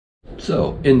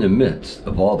So, in the midst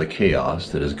of all the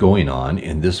chaos that is going on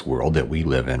in this world that we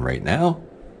live in right now,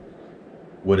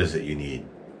 what is it you need?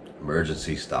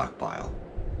 Emergency stockpile.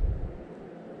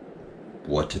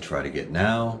 What to try to get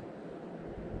now,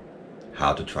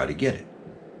 how to try to get it.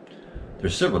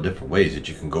 There's several different ways that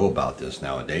you can go about this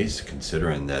nowadays,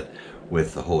 considering that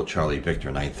with the whole Charlie Victor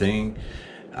night thing,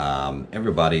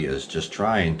 everybody is just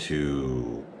trying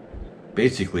to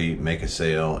basically make a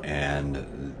sale,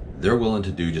 and they're willing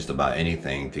to do just about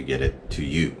anything to get it to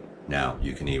you. Now,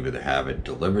 you can either have it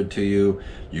delivered to you,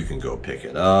 you can go pick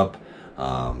it up,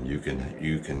 you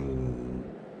can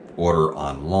order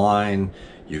online,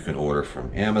 you can order from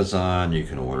Amazon, you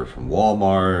can order from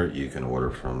Walmart, you can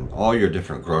order from all your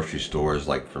different grocery stores.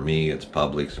 Like for me, it's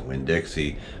Publix and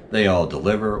Winn-Dixie. They all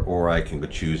deliver, or I can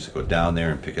choose to go down there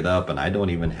and pick it up, and I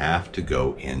don't even have to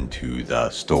go into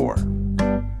the store.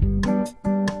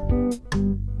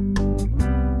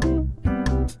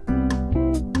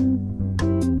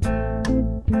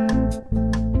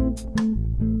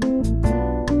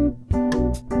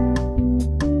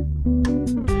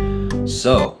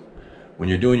 So, when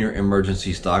you're doing your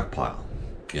emergency stockpile,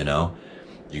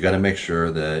 you got to make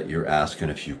sure that you're asking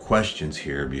a few questions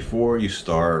here before you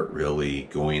start really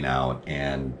going out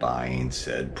and buying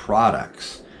said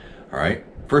products. All right.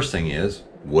 First thing is,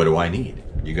 what do I need?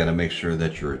 You got to make sure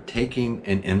that you're taking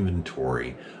an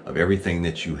inventory of everything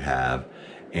that you have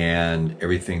and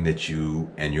everything that you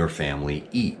and your family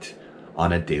eat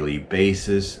on a daily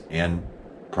basis, and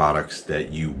products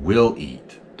that you will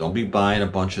eat. Don't be buying a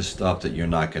bunch of stuff that you're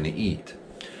not going to eat.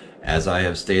 As I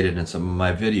have stated in some of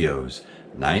my videos,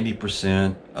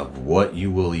 90% of what you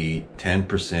will eat,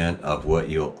 10% of what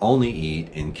you'll only eat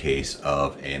in case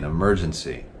of an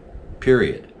emergency.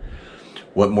 Period.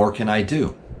 What more can I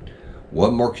do?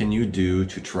 What more can you do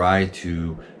to try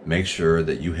to make sure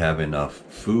that you have enough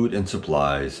food and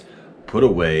supplies put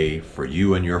away for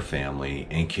you and your family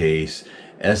in case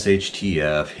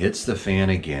SHTF hits the fan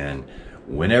again,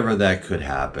 whenever that could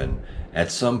happen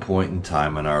at some point in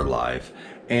time in our life,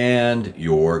 and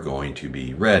you're going to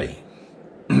be ready.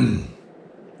 Another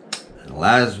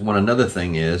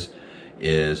thing is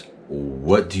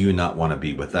what do you not want to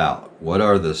be without? What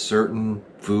are the certain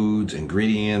foods,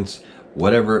 ingredients,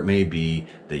 whatever it may be,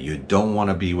 that you don't want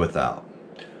to be without?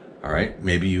 All right,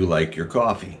 maybe you like your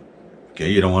coffee. Okay,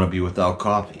 you don't want to be without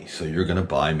coffee, so you're going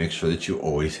to make sure that you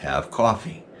always have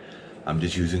coffee. I'm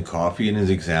just using coffee as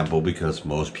an example because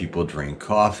most people drink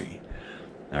coffee.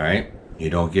 All right, you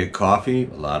don't get coffee,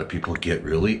 a lot of people get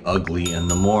really ugly in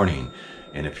the morning.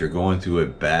 And if you're going through a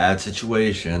bad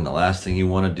situation, the last thing you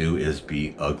want to do is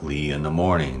be ugly in the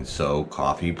morning. So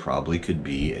coffee probably could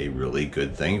be a really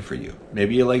good thing for you.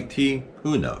 Maybe you like tea,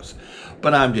 who knows?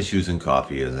 But I'm just using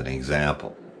coffee as an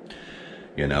example.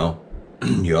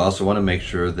 You also want to make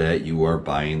sure that you are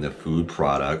buying the food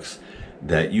products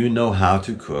that you know how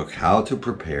to cook, how to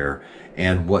prepare,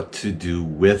 and what to do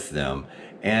with them,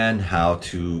 and how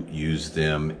to use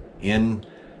them in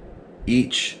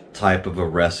each type of a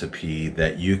recipe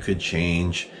that you could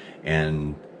change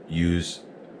and use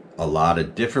a lot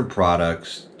of different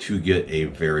products to get a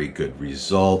very good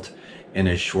result in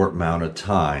a short amount of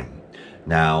time.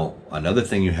 Now, another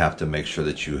thing you have to make sure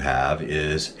that you have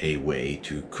is a way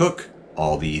to cook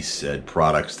all these said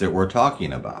products that we're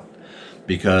talking about.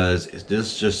 Because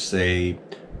let's just say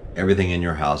everything in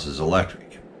your house is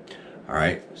electric. All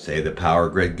right, say the power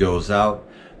grid goes out,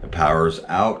 the power's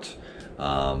out.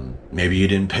 Maybe you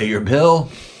didn't pay your bill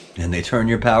and they turn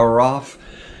your power off.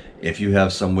 If you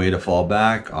have some way to fall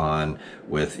back on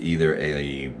with either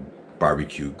a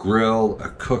barbecue grill, a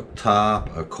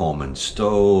cooktop, a Coleman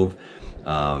stove,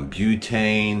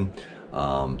 butane,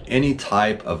 any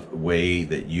type of way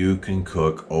that you can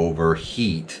cook over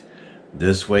heat,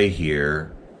 this way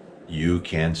here, you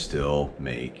can still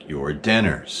make your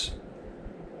dinners.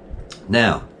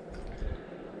 Now,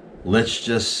 let's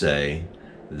just say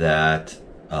that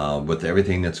with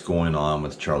everything that's going on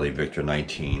with Charlie Victor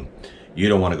 19, you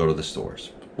don't want to go to the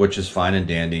stores, which is fine and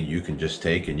dandy. You can just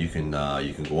take and you can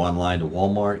go online to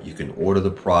Walmart, you can order the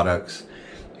products,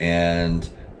 and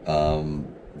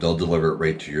they'll deliver it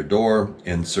right to your door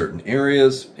in certain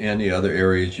areas, and the other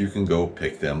areas you can go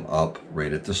pick them up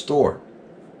right at the store.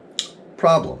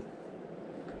 Problem.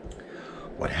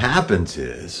 What happens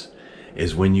is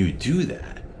when you do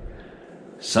that,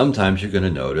 sometimes you're going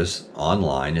to notice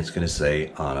online it's going to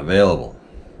say unavailable.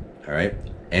 All right,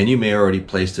 and you may already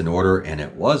placed an order and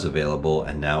it was available,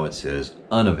 and now it says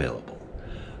unavailable.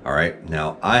 All right,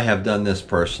 now I have done this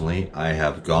personally. I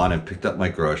have gone and picked up my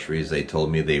groceries. They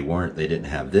told me they didn't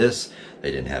have this,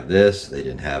 they didn't have this, they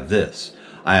didn't have this.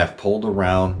 I have pulled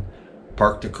around,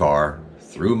 parked the car,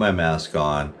 threw my mask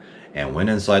on, and went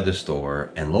inside the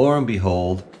store, and lo and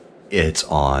behold, it's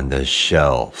on the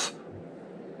shelf.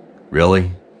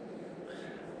 Really?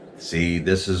 See,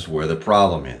 this is where the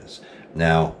problem is.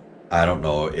 Now, I don't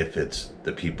know if it's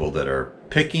the people that are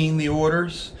picking the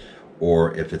orders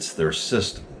or if it's their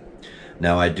system.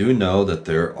 Now, I do know that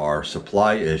there are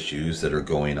supply issues that are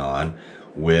going on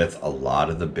with a lot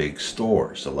of the big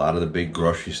stores, a lot of the big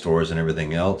grocery stores and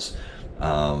everything else.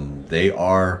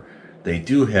 They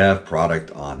do have product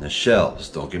on the shelves.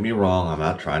 Don't get me wrong, I'm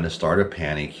not trying to start a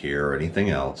panic here or anything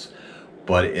else,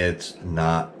 but it's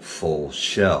not full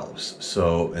shelves.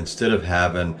 So instead of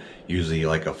having usually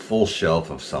like a full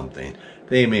shelf of something,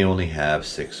 they may only have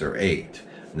 6 or 8.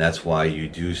 And that's why you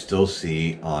do still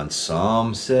see on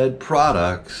some said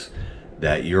products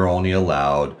that you're only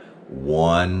allowed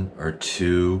 1 or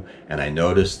 2. And I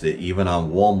noticed that even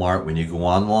on Walmart, when you go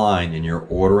online and you're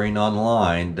ordering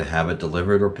online to have it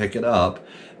delivered or pick it up,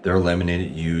 they're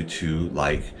limiting you to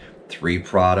like 3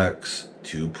 products,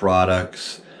 2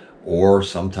 products, or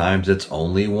sometimes it's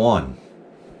only 1.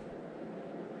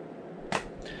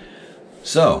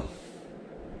 So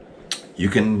you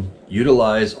can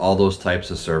utilize all those types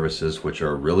of services, which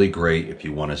are really great if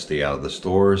you want to stay out of the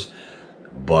stores.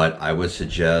 But I would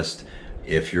suggest,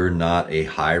 if you're not a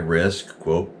high risk,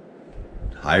 quote,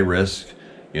 high risk,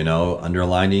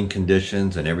 underlying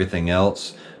conditions and everything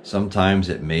else, sometimes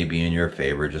it may be in your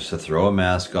favor just to throw a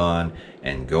mask on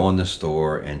and go in the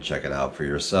store and check it out for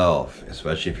yourself,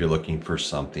 especially if you're looking for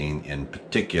something in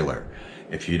particular.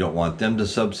 If you don't want them to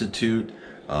substitute,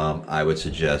 I would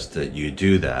suggest that you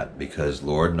do that, because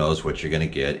Lord knows what you're going to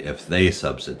get if they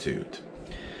substitute.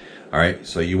 All right,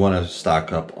 so you want to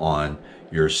stock up on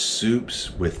your soups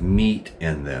with meat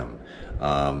in them.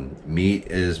 Meat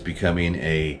is becoming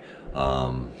a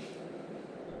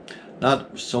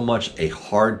not so much a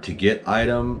hard to get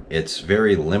item. It's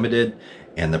very limited,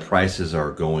 and the prices are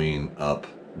going up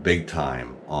big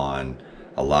time on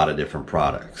a lot of different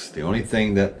products. The only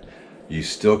thing that you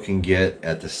still can get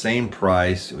at the same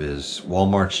price is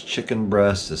Walmart's chicken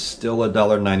breast is still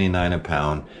 $1.99 a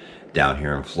pound down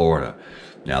here in Florida.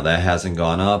 Now that hasn't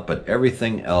gone up, but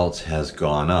everything else has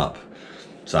gone up.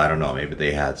 So I don't know, maybe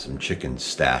they had some chicken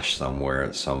stashed somewhere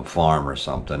at some farm or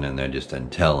something and they just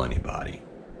didn't tell anybody.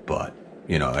 But,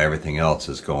 everything else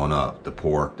is going up. The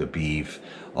pork, the beef,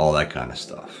 all that kind of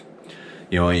stuff.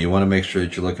 You want to make sure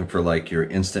that you're looking for like your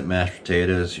instant mashed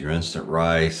potatoes, your instant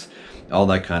rice, all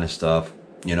that kind of stuff.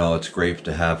 It's great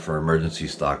to have for emergency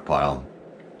stockpile.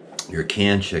 Your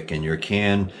canned chicken, your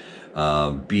canned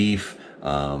beef,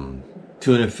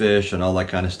 tuna fish, and all that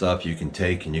kind of stuff you can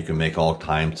take, and you can make all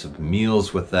kinds of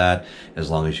meals with that, as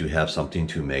long as you have something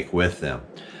to make with them.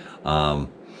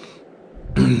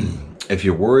 If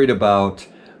you're worried about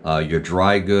your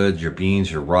dry goods, your beans,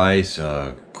 your rice,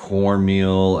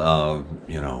 cornmeal,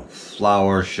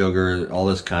 flour, sugar, all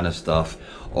this kind of stuff,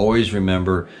 always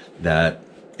remember that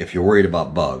if you're worried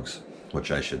about bugs,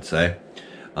 which I should say,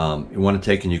 you want to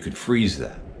take and you could freeze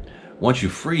that. Once you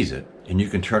freeze it, and you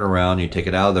can turn around, you take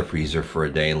it out of the freezer for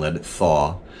a day and let it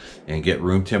thaw and get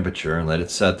room temperature and let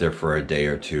it set there for a day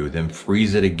or 2, then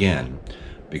freeze it again.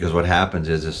 Because what happens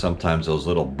is sometimes those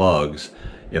little bugs,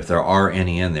 if there are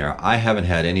any in there, I haven't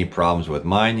had any problems with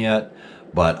mine yet,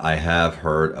 but I have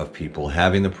heard of people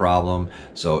having the problem.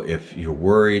 So if you're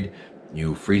worried,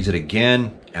 you freeze it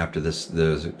again after the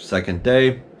second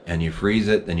day, and you freeze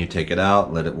it, then you take it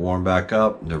out, let it warm back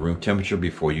up to room temperature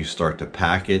before you start to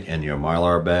pack it in your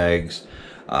Mylar bags,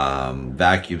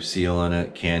 vacuum sealing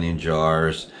it, canning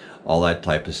jars, all that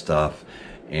type of stuff,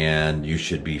 and you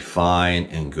should be fine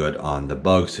and good on the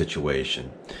bug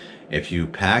situation. If you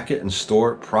pack it and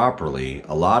store it properly,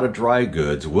 a lot of dry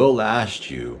goods will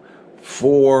last you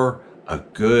for a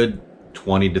good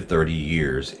 20 to 30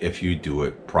 years if you do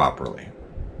it properly.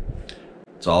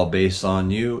 It's all based on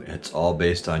you. It's all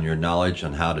based on your knowledge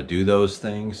on how to do those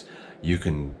things. You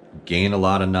can gain a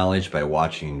lot of knowledge by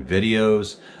watching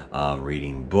videos,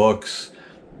 reading books.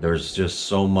 There's just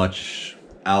so much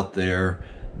out there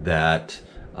that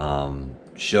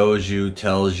shows you,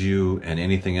 tells you, and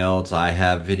anything else. I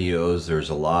have videos. There's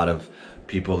a lot of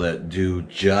people that do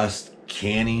just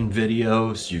canning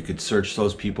videos. You could search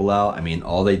those people out. I mean,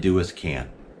 all they do is can.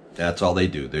 That's all they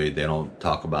do. They don't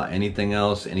talk about anything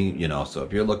else. So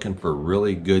if you're looking for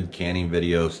really good canning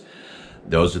videos,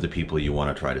 those are the people you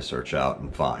want to try to search out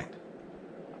and find.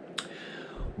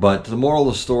 But the moral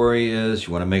of the story is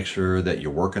you want to make sure that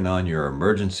you're working on your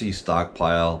emergency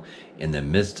stockpile in the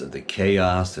midst of the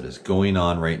chaos that is going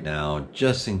on right now,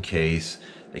 just in case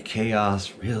the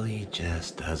chaos really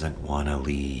just doesn't want to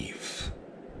leave.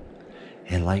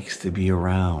 It likes to be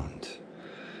around.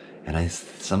 And I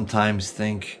sometimes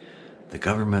think the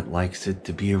government likes it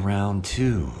to be around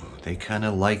too. They kind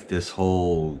of like this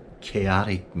whole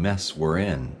chaotic mess we're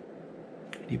in.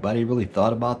 Anybody really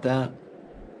thought about that?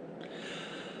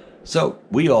 So,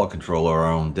 we all control our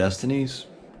own destinies.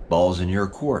 Ball's in your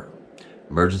court.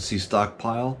 Emergency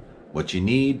stockpile, what you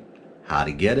need, how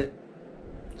to get it.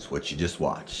 It's what you just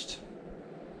watched.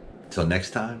 Until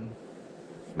next time,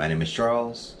 my name is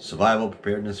Charles, Survival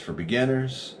Preparedness for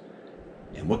Beginners,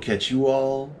 and we'll catch you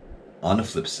all on the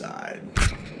flip side.